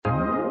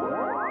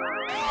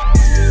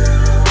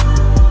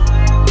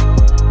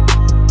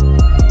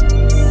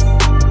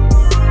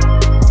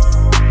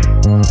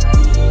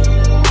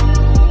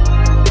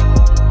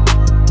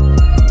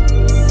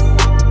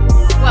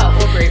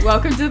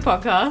to the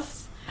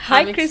podcast. Hi,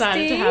 I'm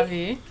excited to have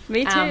you.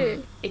 Me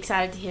too.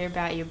 Excited to hear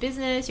about your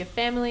business, your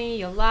family,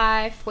 your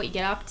life, what you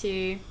get up to.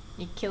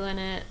 You're killing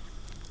it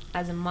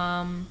as a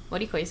mum. What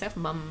do you call yourself?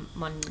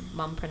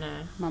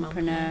 Mumpreneur.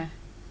 Mumpreneur.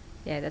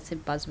 Yeah, that's a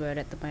buzzword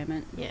at the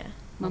moment. Yeah.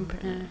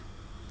 Mumpreneur.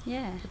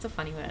 Yeah. It's a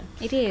funny word.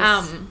 It is.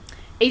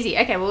 Easy.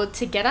 Okay, well,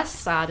 to get us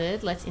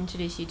started, let's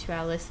introduce you to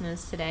our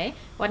listeners today.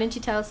 Why don't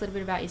you tell us a little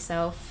bit about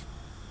yourself,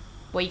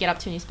 what you get up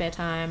to in your spare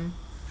time?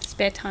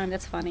 Spare time,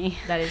 that's funny.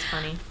 That is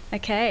funny.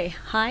 Okay.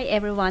 Hi,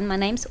 everyone. My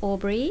name's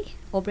Aubrey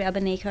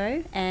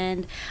Abanico,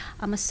 and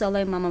I'm a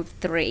solo mum of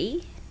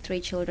three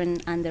children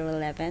under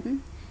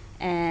 11.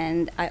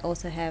 And I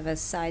also have a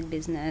side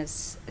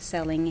business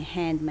selling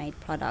handmade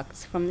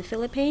products from the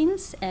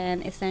Philippines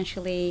and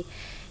essentially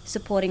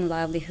supporting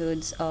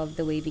livelihoods of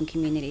the weaving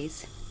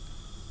communities.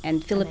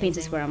 And Philippines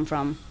Amazing. is where I'm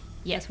from.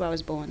 Yeah. That's where I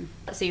was born.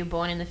 So you were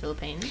born in the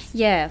Philippines?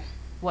 Yeah.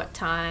 What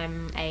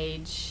time,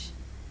 age,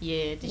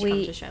 year did you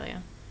come to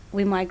Australia?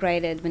 We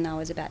migrated when I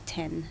was about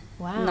 10.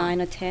 Wow.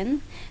 9 or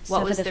 10.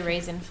 What was the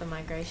reason for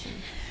migration?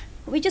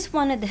 We just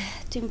wanted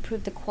to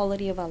improve the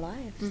quality of our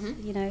lives.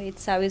 Mm-hmm. You know,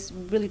 it was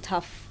really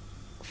tough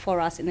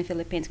for us in the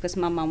Philippines because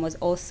my mum was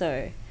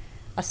also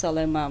a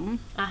solo mum.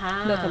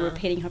 Uh-huh. Look, I'm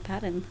repeating her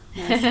pattern.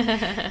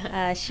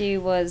 Nice. She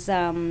was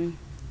then...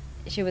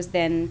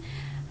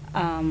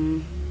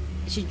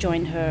 she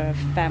joined her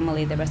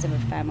family, the rest of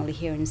her family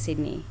here in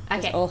Sydney.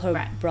 Okay, all her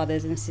right.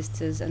 brothers and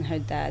sisters and her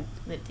dad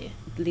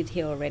Lived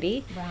here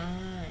already.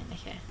 Right,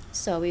 okay.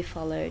 So we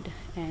followed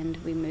and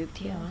we moved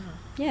here. Wow.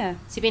 Yeah.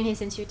 So you've been here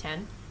since you were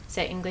 10?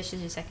 So English is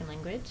your second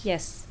language?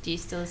 Yes. Do you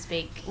still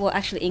speak? Well,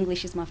 actually,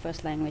 English is my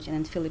first language, and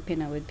then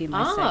Filipino would be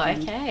my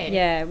second. Oh, okay.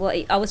 Yeah.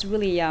 Well, I was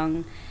really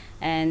young,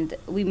 and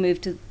we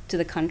moved to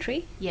the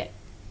country. Yeah.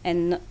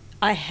 And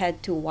I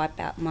had to wipe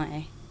out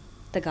my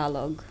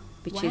Tagalog,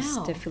 which is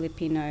Wow. the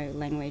Filipino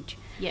language.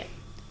 Yeah.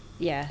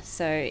 Yeah,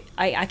 so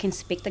I can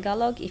speak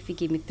Tagalog if you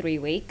give me 3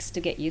 weeks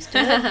to get used to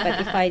it. But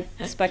if I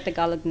spoke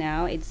Tagalog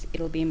now,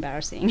 it'll be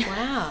embarrassing.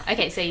 Wow.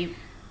 Okay, so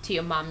to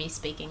your mum, you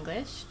speak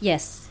English?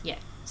 Yes, Yeah.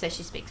 So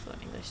she speaks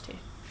fluent English too?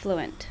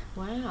 fluent.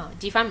 Wow.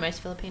 Do you find most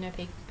Filipino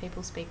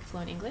people speak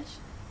fluent English?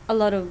 A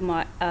lot of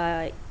my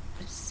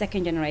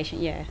second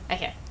generation, yeah.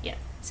 Okay, yeah.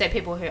 So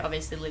people who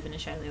obviously live in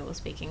Australia will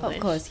speak English.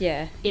 Of course,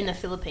 yeah. In the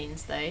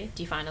Philippines, though,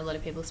 do you find a lot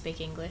of people speak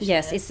English?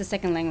 Yes, there? it's the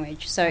second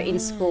language. So in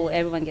school,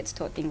 everyone gets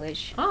taught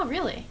English. Oh,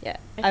 really? Yeah.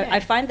 Okay. I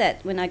find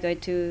that when I go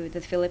to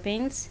the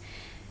Philippines,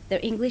 their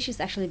English is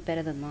actually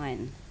better than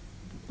mine.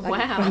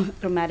 Wow.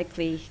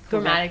 Grammatically correct.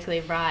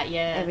 Grammatically, right,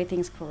 yeah.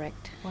 Everything's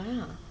correct.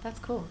 Wow, that's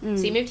cool. Mm.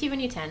 So you moved here when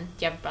you're 10.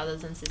 Do you have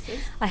brothers and sisters?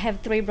 I have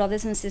 3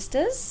 brothers and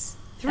sisters.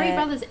 Three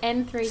brothers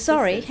and 3 sisters?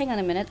 Sorry, hang on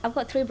a minute. I've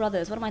got 3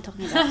 brothers. What am I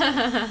talking about?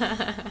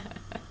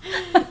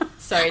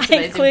 Sorry to I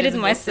those included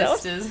invisible myself.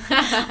 sisters.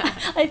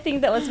 I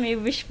think that was me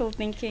wishful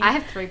thinking. I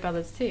have 3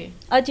 brothers too.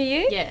 Oh, do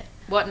you? Yeah.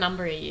 What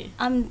number are you?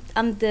 I'm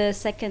the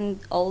second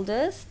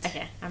oldest.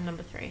 Okay, I'm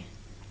number 3.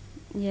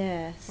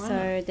 Yeah. Wow.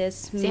 So there's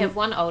So you have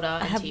 1 older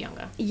and have- 2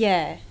 younger.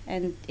 Yeah,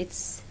 and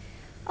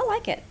I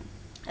like it.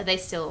 Are they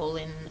still all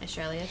in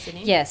Australia,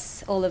 Sydney?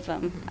 Yes, all of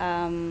them.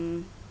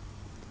 Mm-hmm.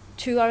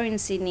 2 are in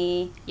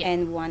Sydney, Yeah.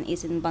 and 1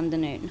 is in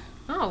Bandanoon.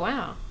 Oh,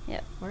 wow.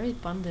 Yep. Where is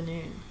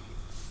Bandanoon?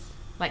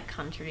 Like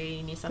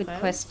country New South Good Wales?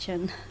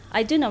 question.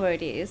 I do know where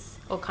it is.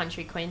 Or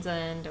country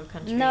Queensland or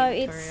country No,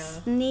 Victoria?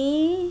 it's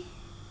near.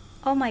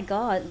 Oh my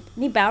God,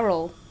 near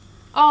Barrel.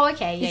 Oh,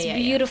 okay. Yeah, It's yeah,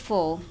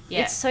 beautiful.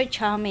 Yeah. It's so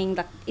charming.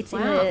 Like it's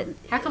Wow. in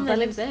How come they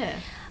live there?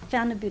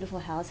 Found a beautiful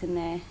house in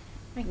there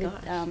My with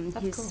gosh,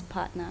 that's his cool.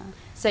 partner.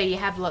 So you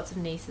have lots of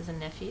nieces and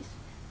nephews?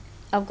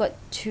 I've got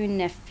 2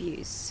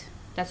 nephews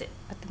That's it.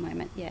 at the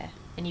moment. Yeah,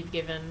 And you've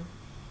given...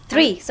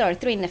 3. Sorry,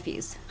 3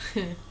 nephews.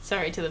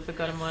 Sorry to the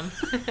forgotten one.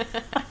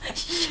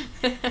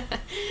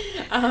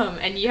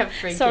 And you have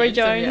 3 Sorry, kids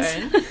of your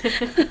Jones.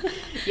 own.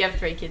 You have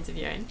 3 kids of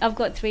your own. I've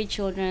got 3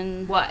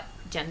 children. What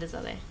genders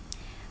are they?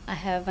 I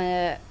have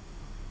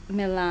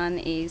Milan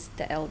is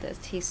the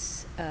eldest.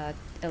 He's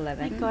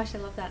 11. Oh my gosh, I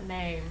love that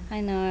name. I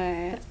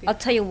know. That's I'll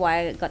tell you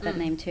why I got that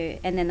Mm. name too.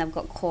 And then I've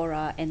got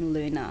Cora and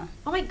Luna.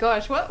 Oh my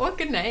gosh, what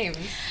good names.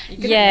 You're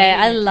good at Yeah,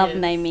 I naming your love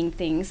kids. naming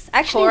things.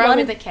 Actually, Cora one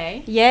with of- a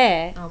K?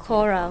 Yeah, Oh,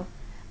 Cora.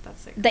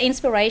 That's so cool. The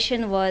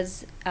inspiration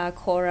was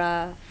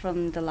Cora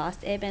from The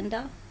Last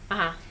Airbender.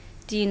 Uh-huh.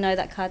 Do you know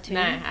that cartoon?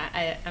 No,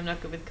 I'm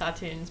not good with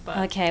cartoons, but...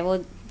 Okay,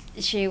 well,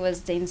 she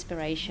was the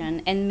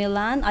inspiration. And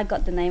Milan, I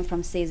got the name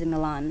from Caesar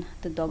Milan,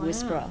 the dog Wow.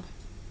 whisperer,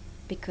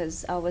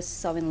 because I was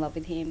so in love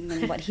with him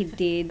and what he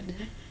did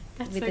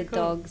That's with so the cool.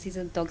 dogs. He's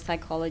a dog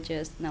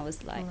psychologist, and I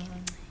was like, Wow.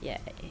 yeah,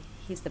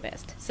 he's the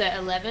best. So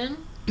 11,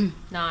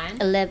 9,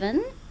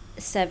 11,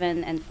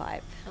 7, and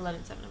 5.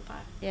 11, 7 and 5.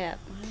 Yeah,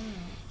 Wow.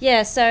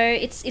 yeah. So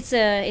it's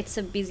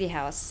a busy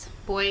house.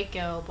 Boy,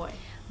 girl, boy.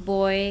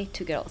 Boy,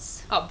 2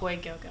 girls. Oh, boy,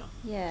 girl, girl.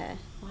 Yeah.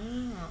 Wow.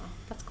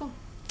 That's cool.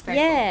 Very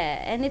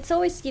Yeah, and it's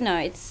always,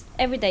 it's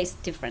every day's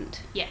different.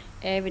 Cool. Yeah,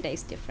 Every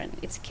day's different.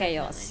 It's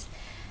chaos.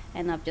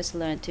 And I've just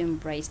learned to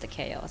embrace the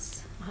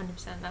chaos.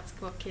 100%. That's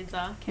what kids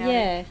are. Chaotic.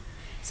 Yeah.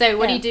 So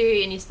what do Yeah. you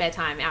do in your spare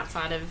time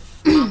outside of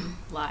mum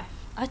life?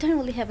 I don't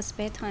really have a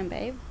spare time,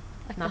 babe.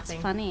 Like, Nothing.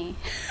 That's funny.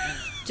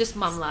 Just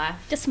mum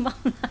life. Just mum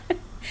life.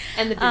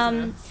 And the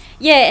business.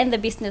 Yeah, and the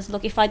business.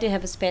 Look, if I do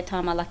have a spare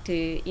time, I like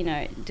to,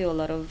 do a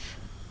lot of...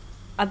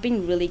 I've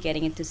been really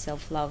getting into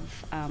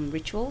self-love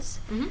rituals.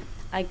 Mm-hmm.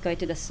 I go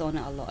to the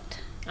sauna a lot.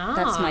 Ah.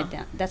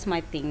 That's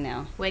my thing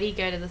now. Where do you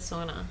go to the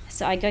sauna?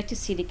 So I go to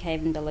City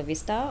Cave in Bella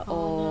Vista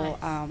or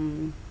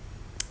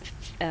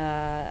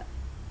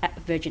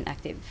Virgin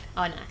Active.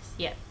 Oh, nice.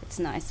 Yeah. It's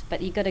nice,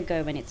 but you got to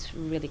go when it's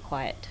really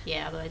quiet.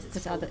 Yeah, otherwise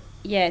it's full.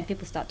 And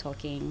people start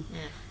talking. Yeah.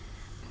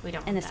 We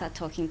don't want And they that. start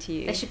talking to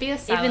you. There should be a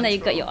silence even though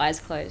you've got rule. your eyes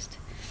closed.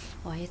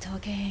 Why are you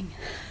talking?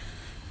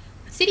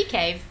 City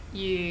Cave,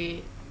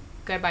 you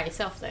go by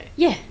yourself though.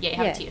 Yeah. Yeah, you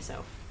have it to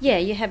yourself. Yeah,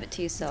 you have it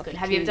to yourself. That's good.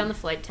 Have you ever done the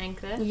float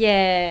tank there?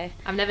 Yeah.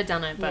 I've never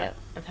done it, but Yeah.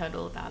 I've heard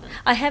all about it.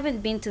 I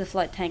haven't been to the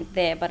float tank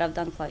there, but I've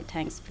done float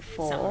tanks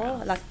Somewhere before.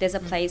 else. Like there's a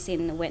place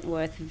in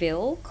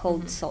Wentworthville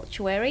called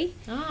Saltuary,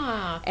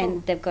 Ah, cool.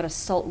 and they've got a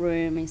salt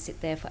room and you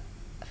sit there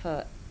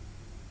for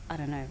I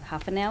don't know,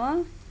 half an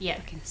hour. Yeah.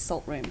 Like in a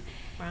salt room.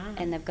 Wow.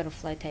 And they've got a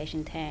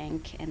flotation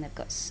tank, and they've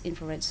got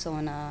infrared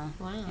sauna,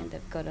 Wow. and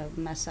they've got a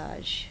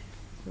massage.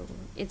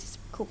 It's a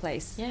cool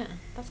place. Yeah,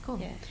 that's cool.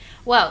 Yeah.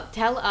 Well,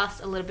 tell us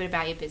a little bit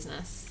about your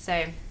business.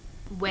 So,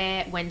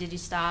 when did you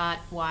start?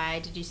 Why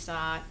did you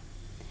start?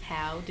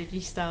 How did you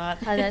start?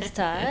 How did I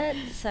start?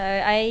 So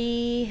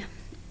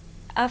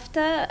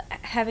after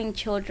having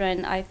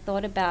children, I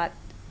thought about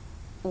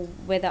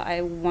whether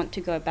I want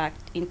to go back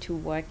into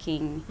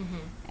working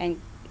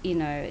and,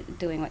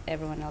 doing what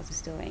everyone else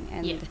is doing.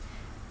 And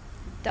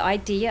the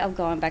idea of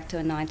going back to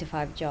a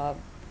 9-to-5 job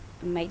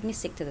made me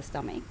sick to the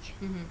stomach.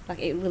 Like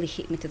it really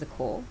hit me to the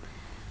core.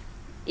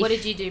 What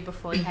did you do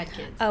before you had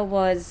kids? I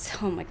was,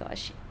 oh my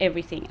gosh,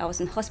 everything. I was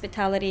in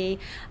hospitality,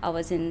 I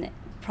was in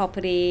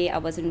property, I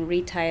was in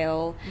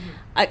retail.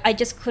 I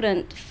just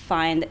couldn't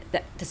find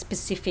the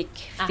specific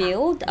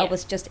field. Yeah. I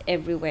was just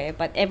everywhere.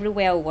 But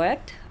everywhere I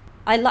worked,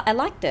 I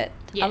liked it.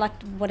 Yeah. I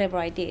liked whatever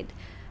I did.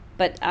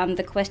 But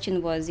the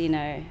question was,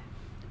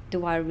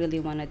 do I really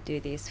want to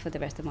do this for the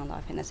rest of my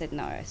life? And I said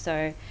no.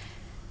 So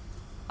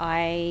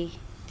I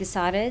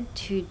decided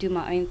to do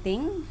my own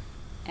thing,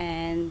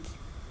 and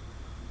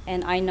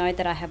I know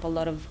that I have a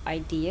lot of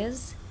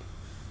ideas,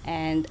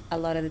 and a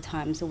lot of the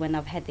times when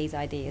I've had these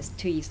ideas,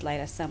 2 years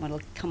later someone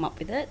will come up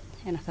with it,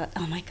 and I thought,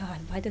 oh my God,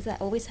 why does that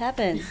always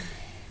happen?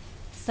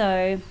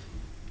 So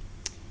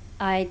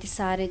I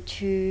decided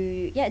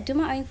to do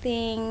my own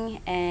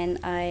thing, and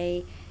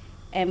I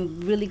am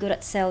really good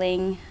at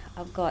selling.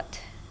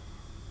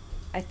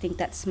 I think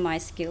that's my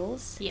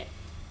skills. Yeah.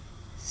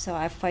 So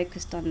I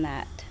focused on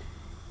that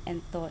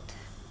and thought,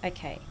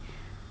 okay,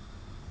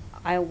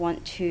 I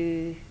want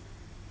to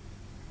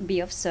be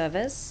of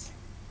service.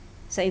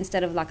 So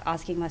instead of like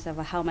asking myself,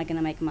 well, how am I going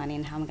to make money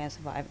and how am I going to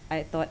survive,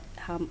 I thought,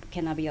 how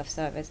can I be of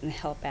service and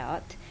help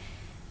out,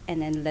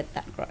 and then let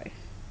that grow.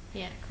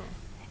 Yeah, cool.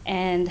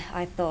 And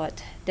I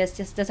thought,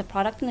 there's a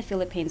product in the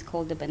Philippines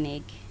called the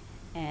Abanico,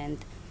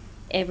 and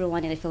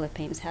everyone in the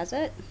Philippines has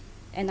it,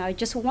 and I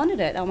just wanted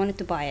it. I wanted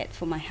to buy it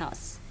for my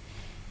house,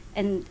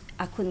 and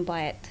I couldn't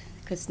buy it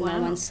because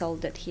no one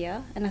sold it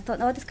here. And I thought,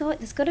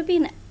 there's got to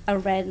be a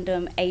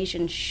random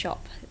Asian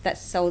shop that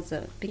sells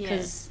it,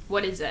 because... Yeah.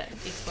 What is it?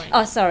 Explain.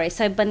 Oh, sorry.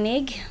 So the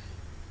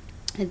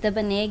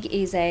Abanico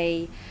is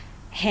a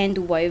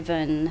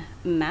hand-woven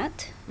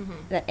mat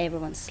that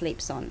everyone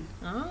sleeps on.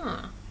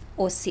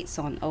 Or sits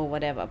on or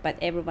whatever, but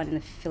everyone in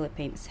the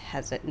Philippines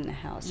has it in the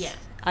house. Yeah.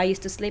 I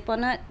used to sleep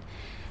on it,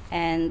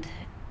 and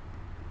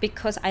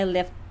because I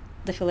left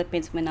the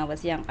Philippines when I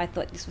was young, I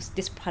thought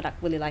this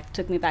product really like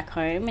took me back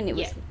home, and it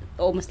was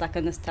almost like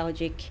a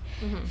nostalgic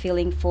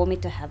feeling for me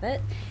to have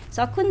it.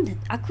 So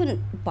I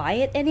couldn't buy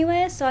it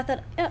anywhere, so I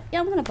thought, yeah,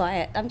 I'm gonna buy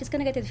it. I'm just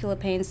gonna go to the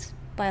Philippines,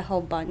 buy a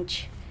whole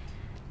bunch,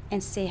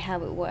 and see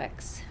how it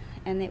works.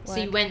 And it worked.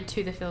 So you went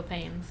to the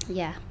Philippines?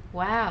 Yeah.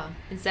 Wow.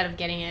 Instead of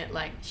getting it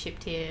like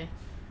shipped here.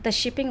 The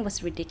shipping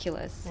was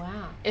ridiculous.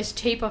 Wow. It's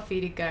cheaper for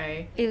you to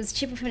go. It was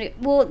cheaper for me to...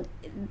 Well,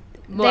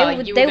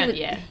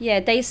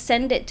 they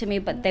send it to me,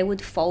 but they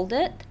would fold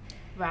it.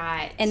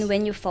 Right. And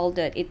when you fold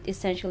it, it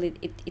essentially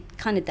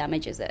kind of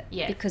damages it.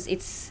 Yeah. Because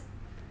it's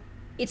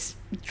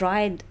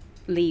dried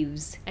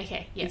leaves.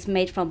 Okay, yeah. It's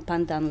made from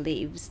pandan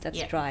leaves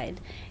that's dried.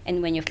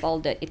 And when you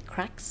fold it, it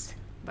cracks.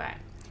 Right.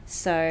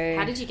 So...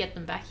 How did you get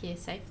them back here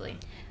safely?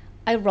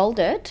 I rolled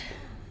it.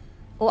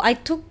 Or I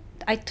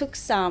took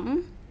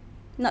some,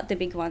 not the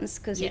big ones,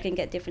 because you can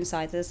get different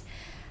sizes.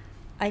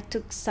 I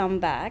took some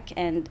back,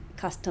 and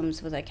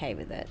customs was okay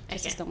with it,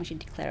 just as long as you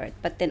declare it.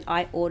 But then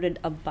I ordered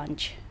a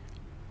bunch,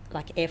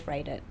 like air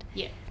freight it.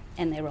 Yeah.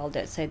 And they rolled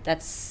it. So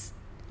that's,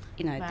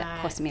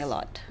 that cost me a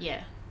lot.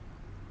 Yeah.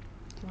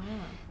 Wow.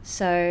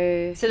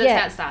 So that's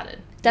how it started.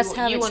 That's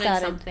how it started. You wanted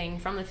something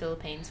from the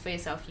Philippines for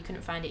yourself. You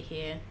couldn't find it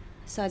here.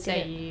 So I did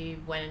it. You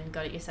went and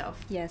got it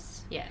yourself.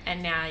 Yes. Yeah,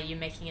 and now you're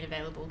making it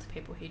available to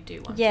people who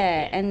do want it.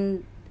 Yeah,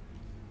 and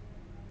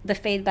the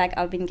feedback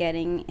I've been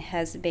getting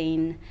has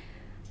been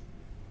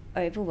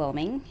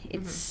overwhelming.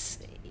 It's,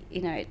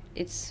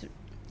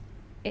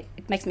 it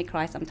makes me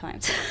cry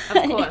sometimes. Of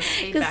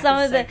course, because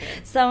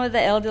some of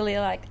the elderly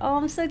are like, oh,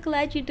 I'm so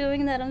glad you're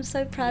doing that. I'm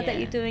so proud that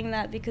you're doing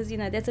that, because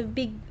there's a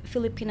big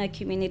Filipino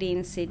community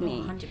in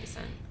Sydney. 100%.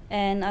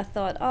 And I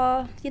thought,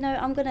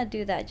 I'm gonna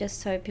do that just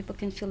so people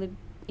can feel,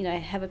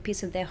 have a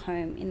piece of their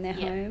home in their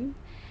home.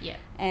 Yeah.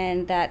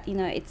 And that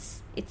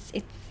it's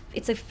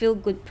a feel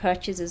good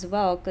purchase as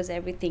well, because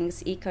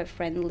everything's eco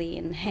friendly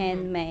and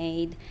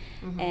handmade,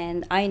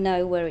 and I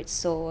know where it's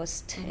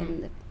sourced,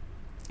 and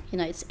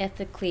it's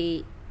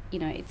ethically,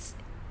 it's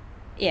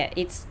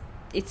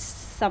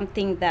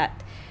something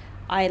that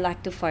I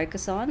like to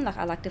focus on. Like,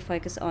 I like to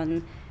focus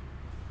on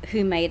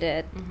who made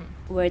it,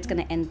 where it's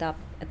going to end up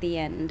at the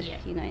end,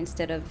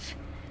 instead of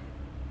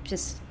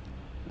just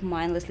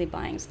mindlessly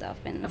buying stuff.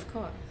 And of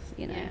course,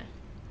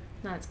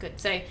 No, it's good.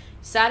 So you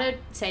started,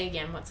 say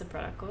again, what's the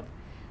product called?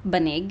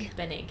 Banig.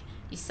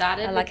 You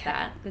started with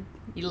that. Good.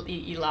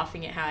 You're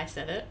laughing at how I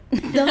said it.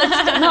 No,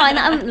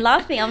 I'm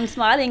laughing. I'm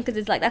smiling because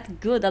it's like, that's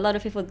good. A lot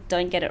of people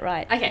don't get it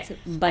right. Okay. It's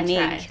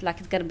Banig. Like,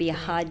 it's got to be a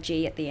hard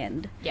G at the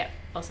end. Yeah,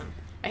 awesome.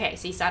 Okay,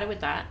 so you started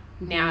with that.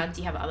 Now,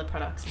 do you have other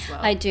products as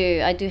well? I do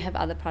have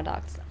other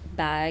products.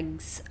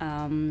 Bags,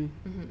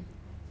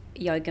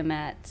 yoga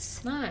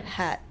mats,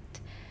 hat,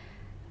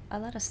 a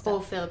lot of stuff. All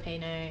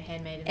Filipino,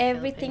 handmade in the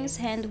Everything's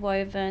Philippines. hand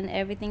woven.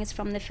 Everything is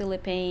from the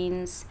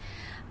Philippines.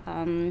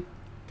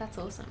 That's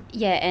awesome.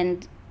 Yeah,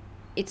 and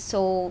it's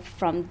all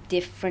from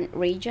different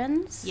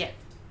regions. Yeah.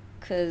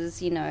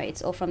 Because,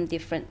 it's all from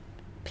different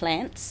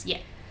plants. Yeah.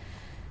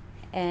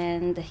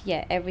 And,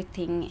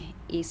 everything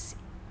is...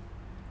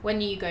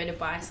 When you go to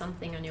buy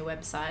something on your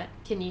website,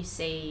 can you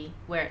see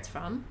where it's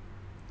from?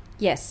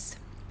 Yes.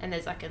 And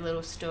there's like a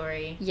little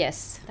story.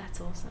 Yes. That's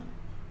awesome.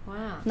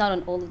 Wow. Not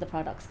on all of the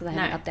products, because I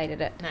haven't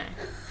updated it.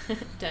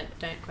 No.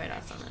 don't quote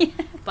us on it.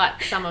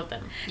 But some of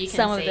them you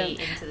can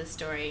see into the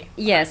story.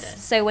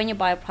 Yes. So when you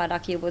buy a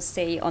product, you will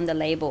see on the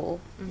label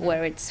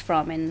where it's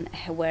from, and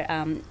where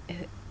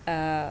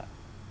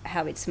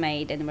how it's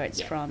made, and where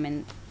it's from,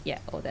 and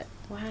all that.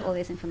 Wow. All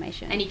this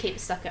information. And you keep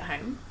stock at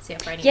home? So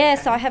you're operating yeah, at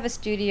so I home? have a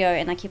studio,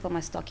 and I keep all my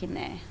stock in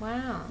there.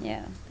 Wow.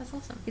 Yeah. That's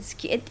awesome. It's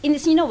cute. And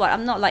it's, what?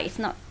 I'm not like, it's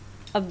not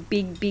a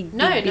big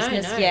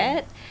business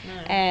yet.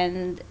 No.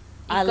 And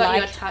You've got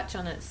your touch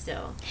on it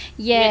still. Yes.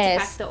 You get to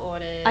pack the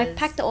orders. I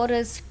pack the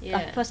orders. Yeah.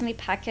 I personally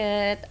pack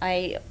it.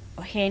 I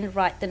hand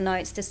write the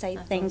notes to say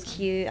thank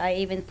awesome. you. I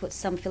even put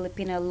some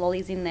Filipino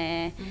lollies in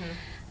there.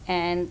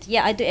 And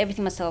I do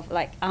everything myself.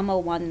 Like, I'm a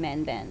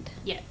one-man band.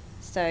 Yeah.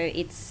 So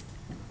it's,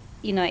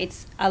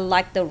 I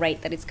like the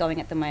rate that it's going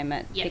at the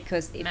moment,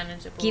 because it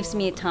manageable. gives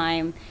me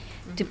time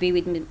to be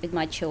with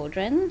my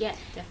children. Yeah,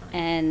 definitely.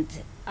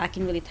 And I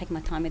can really take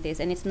my time with this.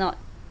 And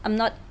I'm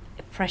not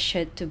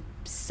pressured to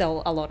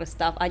sell a lot of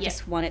stuff. I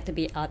just want it to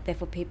be out there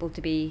for people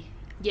to be,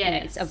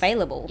 it's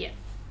available. Yeah.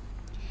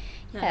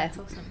 No, that's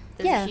awesome.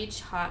 There's a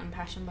huge heart and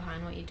passion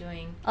behind what you're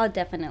doing. Oh,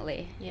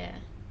 definitely. Yeah.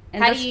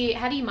 And how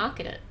do you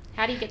market it?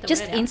 How do you get the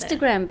just word out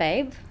Instagram,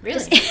 babe.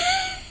 Really?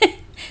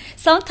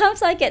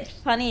 Sometimes I get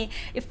funny.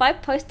 If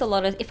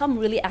I'm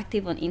really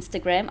active on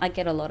Instagram, I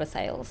get a lot of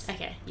sales.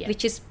 Okay, yeah.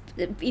 Which is,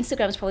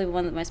 Instagram is probably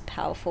one of the most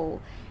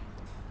powerful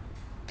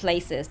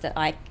places that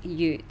I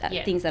use,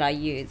 things that I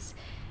use.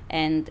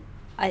 And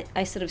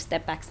I sort of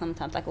step back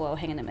sometimes, like, well,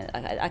 hang on a minute,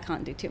 I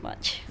can't do too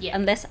much. Yeah.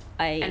 Unless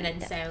And then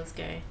sales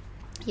go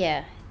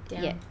Yeah.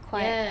 down. Yeah,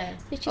 quite. Yeah.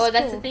 Which is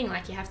that's cool. the thing,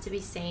 like, you have to be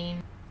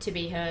seen to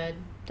be heard.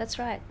 That's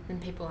right.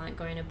 And people aren't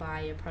going to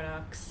buy your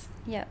products.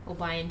 Yeah. Or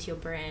buy into your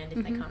brand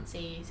if they can't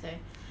see you. So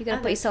You got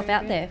to put yourself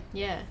out there.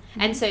 Yeah.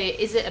 And so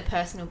is it a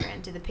personal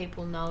brand? Do the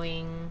people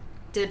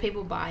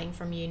buying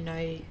from you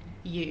know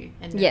you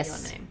and know your name?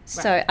 Right.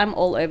 So I'm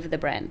all over the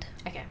brand.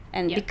 Okay.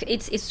 And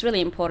it's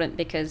really important,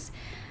 because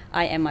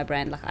I am my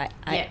brand. Like,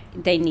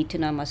 they need to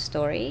know my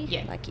story.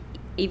 Yeah. Like,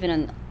 even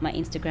on my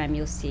Instagram,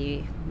 you'll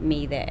see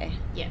me there.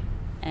 Yeah.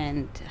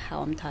 And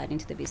how I'm tied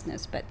into the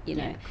business. But, cool.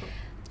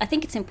 I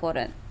think it's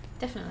important.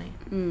 Definitely.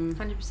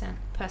 100%.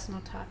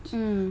 Personal touch.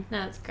 Mm. No,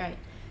 that's great.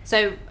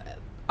 So,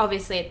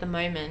 obviously, at the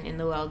moment in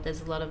the world, there's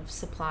a lot of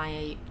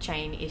supply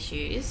chain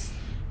issues,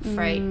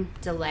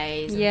 freight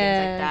delays and things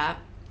like that.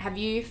 Have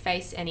you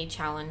faced any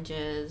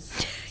challenges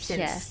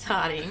since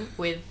starting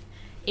with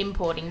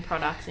importing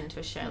products into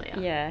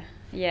Australia?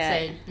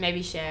 Yeah. So,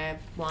 maybe share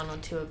one or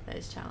two of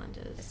those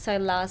challenges. So,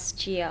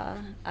 last year,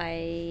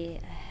 I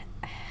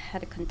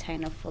had a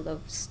container full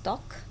of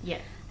stock. Yeah.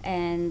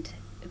 And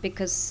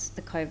because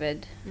the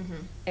COVID,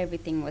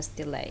 everything was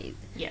delayed.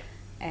 Yeah.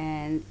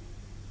 And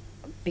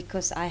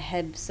because I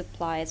had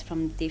suppliers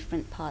from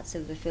different parts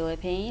of the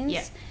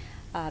Philippines,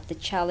 the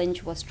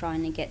challenge was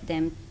trying to get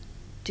them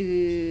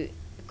to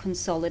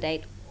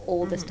consolidate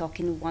all the stock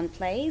in one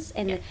place.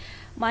 And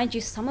mind you,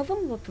 some of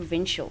them were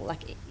provincial.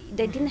 Like,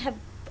 they didn't have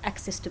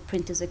access to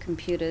printers or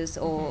computers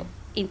or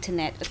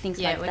internet or things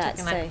like that. Yeah, we're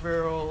talking like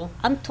rural.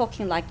 I'm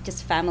talking like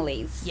just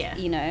families,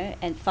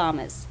 and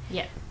farmers.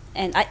 Yeah.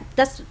 And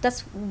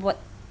that's what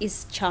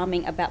is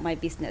charming about my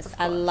business.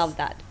 I love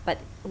that. But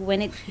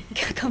when it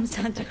comes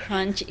down to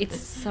crunch, it's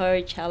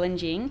so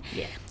challenging.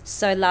 Yeah.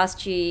 So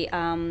last year,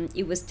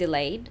 it was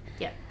delayed.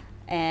 Yeah.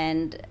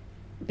 and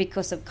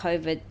because of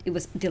COVID, it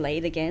was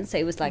delayed again. So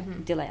it was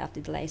like delay after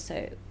delay.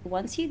 So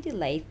once you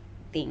delay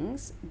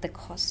things, the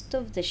cost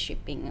of the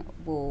shipping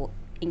will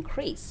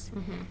increase.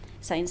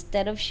 So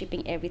instead of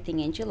shipping everything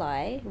in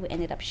July, we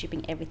ended up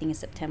shipping everything in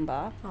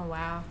September. Oh,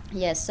 wow.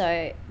 Yeah,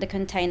 so the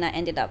container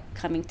ended up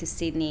coming to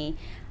Sydney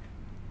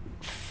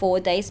 4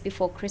 days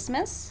before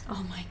Christmas.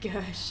 Oh, my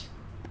gosh.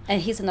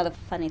 And here's another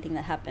funny thing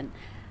that happened.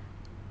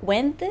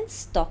 When the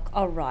stock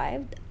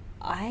arrived,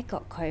 I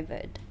got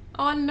COVID.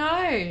 Oh,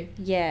 no.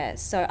 Yeah,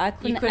 so I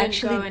couldn't go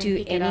actually and do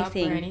pick it up or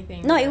anything.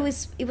 anything, No, or-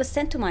 it was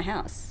sent to my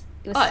house.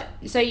 It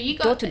was So you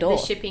door got to the door.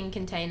 shipping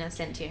container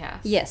sent to your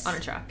house? Yes. On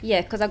a truck?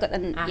 Yeah, because I got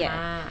an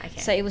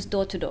Okay. So it was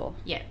door to door.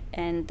 Yeah.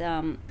 And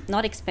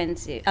not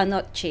expensive,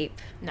 not cheap.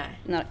 No.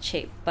 Not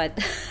cheap, but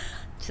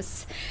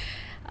just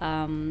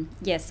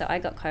so I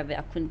got COVID.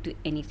 I couldn't do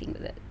anything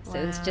with it. So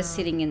it was just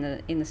sitting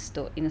in the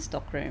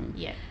stock room.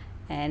 Yeah.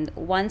 And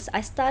once I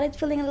started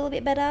feeling a little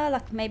bit better,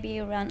 like maybe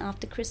around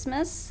after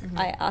Christmas,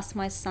 I asked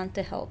my son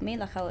to help me.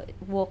 Like I would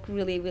walk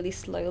really, really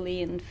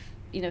slowly and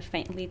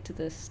faintly to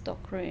the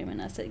stock room,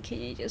 and I said,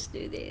 "Can you just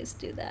do this,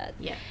 do that?"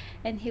 Yeah.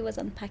 And he was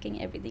unpacking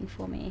everything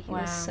for me. He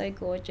Wow. was so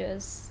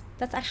gorgeous.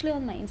 That's actually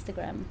on my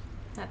Instagram.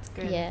 That's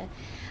good. Yeah.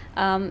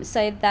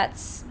 So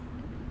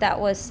that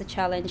was the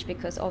challenge,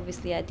 because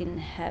obviously I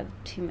didn't have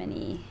too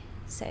many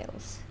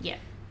sales. Yeah.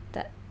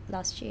 That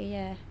last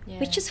year, Yeah.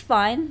 which is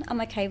fine.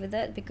 I'm okay with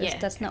it, because Yeah,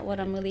 that's not okay what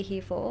with I'm really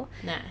here for.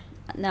 No.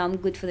 Now I'm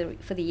good for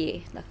the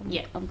year. Like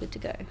Yeah. I'm good to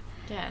go.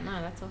 Yeah,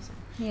 no, that's awesome.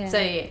 Yeah. So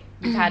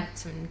you've had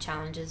some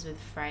challenges with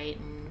freight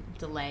and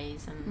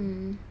delays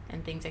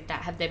and things like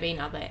that. Have there been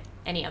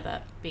any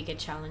other bigger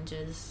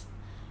challenges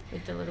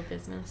with the little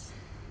business?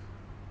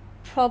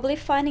 Probably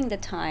finding the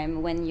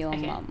time when you're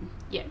Okay. mum.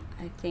 Yeah.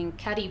 I think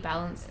How do you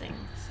balance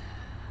things?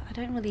 I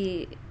don't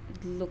really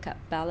look at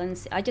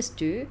balance. I just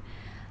do.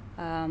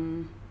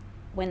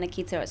 When the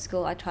kids are at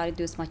school, I try to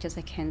do as much as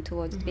I can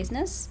towards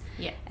business.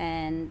 Yeah.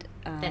 And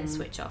Then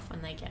switch off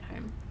when they get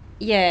home.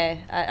 Yeah,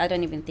 I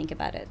don't even think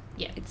about it.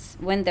 Yeah. It's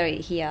when they're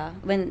here,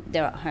 when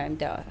they're at home,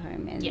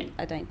 and Yeah.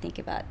 I don't think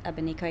about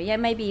Abanico. Yeah,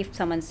 maybe if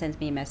someone sends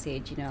me a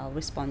message, I'll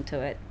respond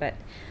to it, but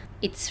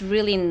it's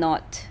really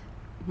not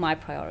my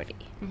priority.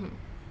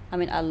 I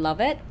mean, I love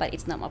it, but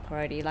it's not my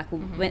priority. Like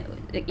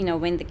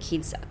when the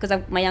kids, because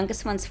my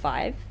youngest one's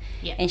 5,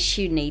 Yeah. and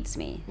she needs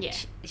me. Yeah.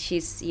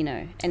 She's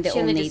and they She all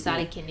only need just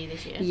started me. kindy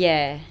this year.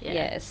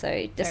 Yeah. So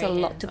there's Very a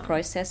lot to hands-on.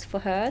 process for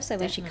her. So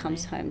when she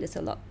comes Definitely. home, there's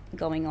a lot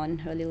going on in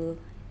her little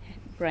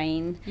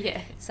brain.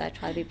 Yeah. So I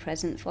try to be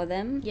present for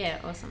them. Yeah,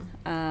 awesome.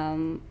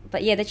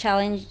 But yeah, the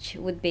challenge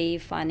would be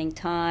finding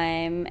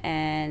time,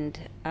 and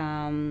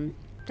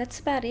that's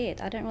about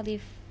it. I don't really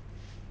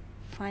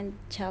find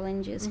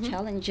challenges.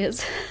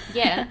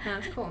 Yeah, no,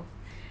 that's cool.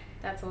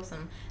 That's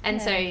awesome. And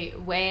Yeah. so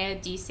where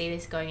do you see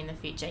this going in the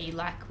future? You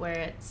like where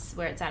it's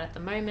at the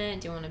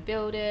moment? Do you want to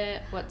build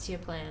it? What's your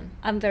plan?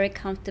 I'm very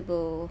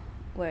comfortable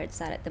where it's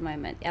at the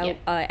moment. Yep.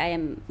 I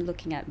am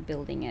looking at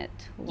building it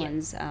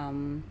once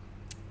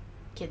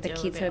Kids the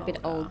kids are a bit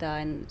older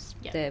and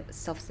Yep. they're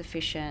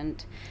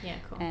self-sufficient. Yeah,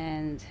 cool.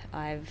 And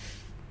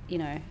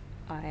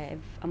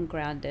I'm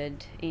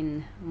grounded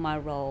in my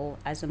role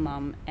as a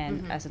mum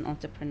and as an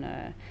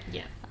entrepreneur.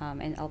 Yeah.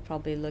 And I'll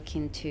probably look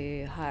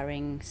into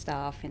hiring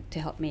staff to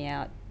help me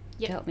out,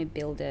 Yep. to help me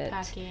build it.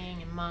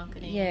 Packing and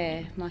marketing.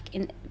 Yeah,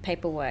 in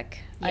paperwork.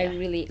 Yeah.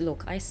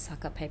 I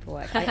suck at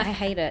paperwork. I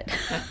hate it.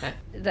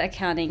 The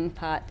accounting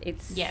part,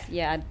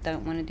 I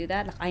don't want to do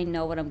that. Like, I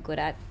know what I'm good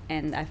at,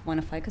 and I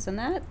want to focus on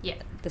that. Yeah.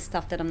 The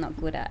stuff that I'm not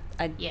good at,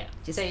 I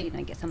just So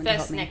get someone to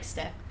help first me. next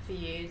step for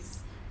you is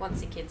once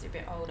the kids are a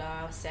bit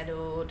older,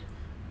 settled,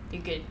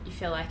 you're good, you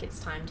feel like it's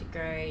time to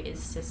grow,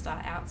 is to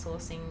start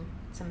outsourcing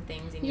some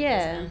things in your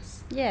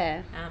business.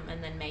 Yeah.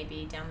 And then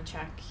maybe down the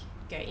track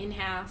go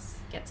in-house,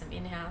 get some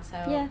in-house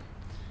help. Yeah.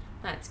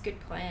 That's a good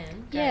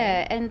plan.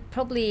 Yeah, and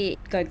probably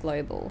go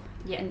global.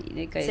 Yeah.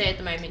 And, go So at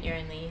the moment you're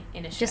only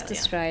in Australia. just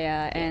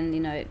Australia,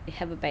 and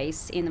have a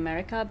base in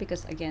America,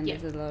 because again Yeah.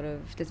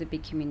 there's a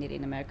big community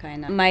in America,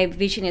 and my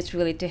vision is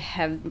really to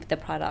have the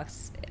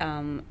products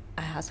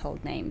a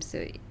household name.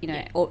 So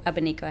or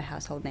Abanico a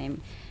household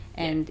name,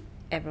 and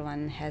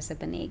everyone has a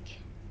Abanico.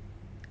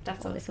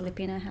 That's all awesome. the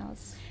Filipino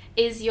house.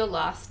 Is your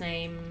last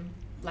name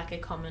like a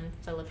common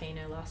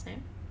Filipino last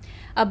name?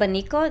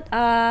 Abanico.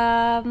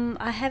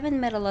 I haven't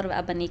met a lot of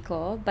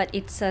Abanico, but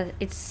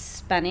it's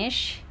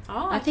Spanish.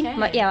 Oh, I think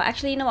okay.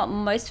 actually, you know what?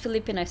 Most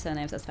Filipino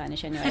surnames are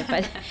Spanish anyway,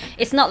 but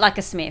it's not like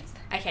a Smith.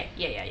 Okay,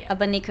 yeah.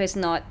 Abanico is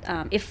not.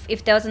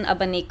 If there was an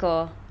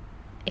Abanico,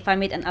 if I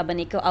meet an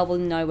Abanico, I will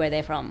know where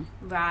they're from.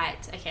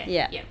 Right, okay.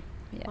 Yeah.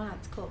 Wow,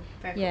 that's cool.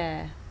 Very cool.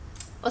 Yeah.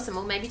 Awesome.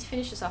 Well, maybe to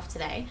finish us off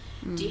today,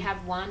 do you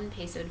have one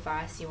piece of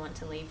advice you want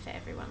to leave for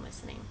everyone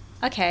listening?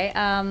 Okay.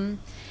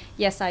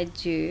 Yes, I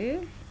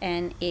do.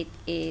 And it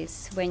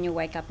is, when you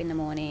wake up in the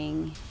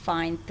morning,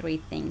 find 3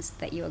 things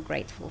that you are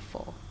grateful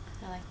for.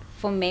 I like that.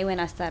 For me,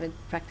 when I started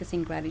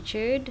practicing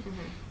gratitude,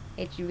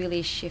 it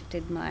really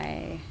shifted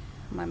my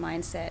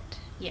mindset.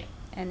 Yeah.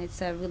 And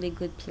it's a really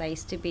good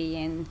place to be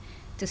in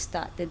to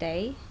start the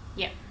day.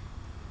 Yeah.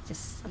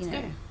 Just, That's you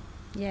know. good.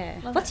 Yeah.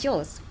 Love What's it.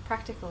 yours?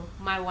 Practical.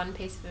 My one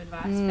piece of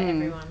advice for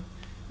everyone.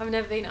 I've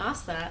never been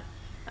asked that.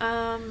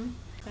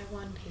 My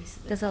one piece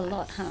of There's advice. a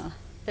lot, huh?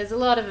 There's a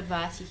lot of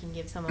advice you can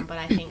give someone, but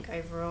I think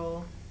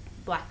overall,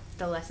 like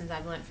the lessons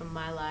I've learned from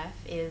my life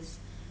is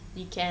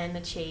you can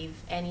achieve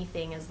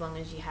anything as long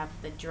as you have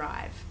the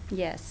drive.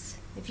 Yes.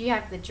 If you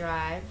have the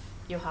drive,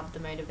 you'll have the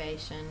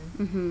motivation,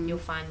 Mm-hmm. you'll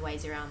find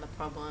ways around the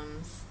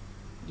problems,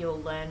 you'll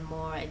learn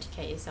more,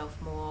 educate yourself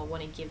more,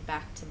 want to give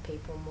back to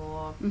people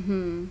more.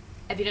 Mm-hmm.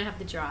 If you don't have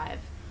the drive,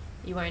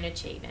 you won't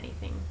achieve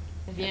anything.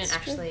 If you That's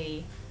don't true.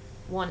 actually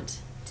want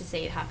to see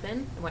it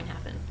happen, it won't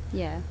happen.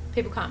 Yeah.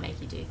 People can't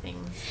make you do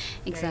things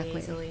Exactly.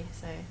 very easily,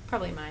 so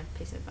probably my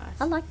piece of advice.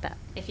 I like that.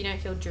 If you don't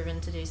feel driven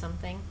to do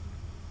something,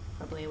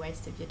 probably a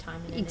waste of your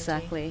time and energy.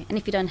 Exactly. And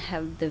if you don't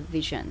have the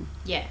vision,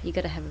 Yeah. you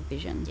got to have a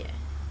vision. Yeah.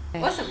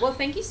 Awesome. Well,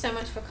 thank you so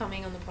much for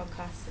coming on the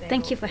podcast today.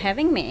 Thank you for Aubrey.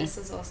 having me. This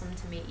was awesome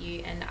to meet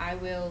you, and I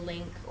will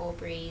link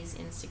Aubrey's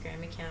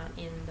Instagram account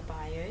in the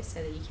bio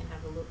so that you can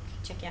have a look,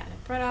 check out her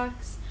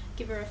products,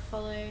 give her a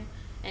follow,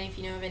 and if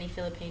you know of any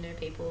Filipino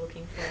people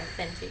looking for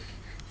authentic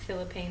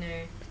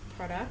Filipino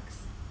products,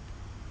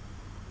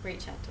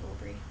 reach out to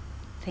Aubrey.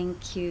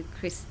 Thank you,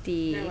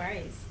 Christy. No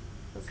worries.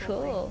 It was Cool.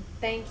 lovely.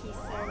 Thank you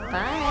so much.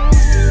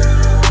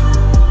 Bye.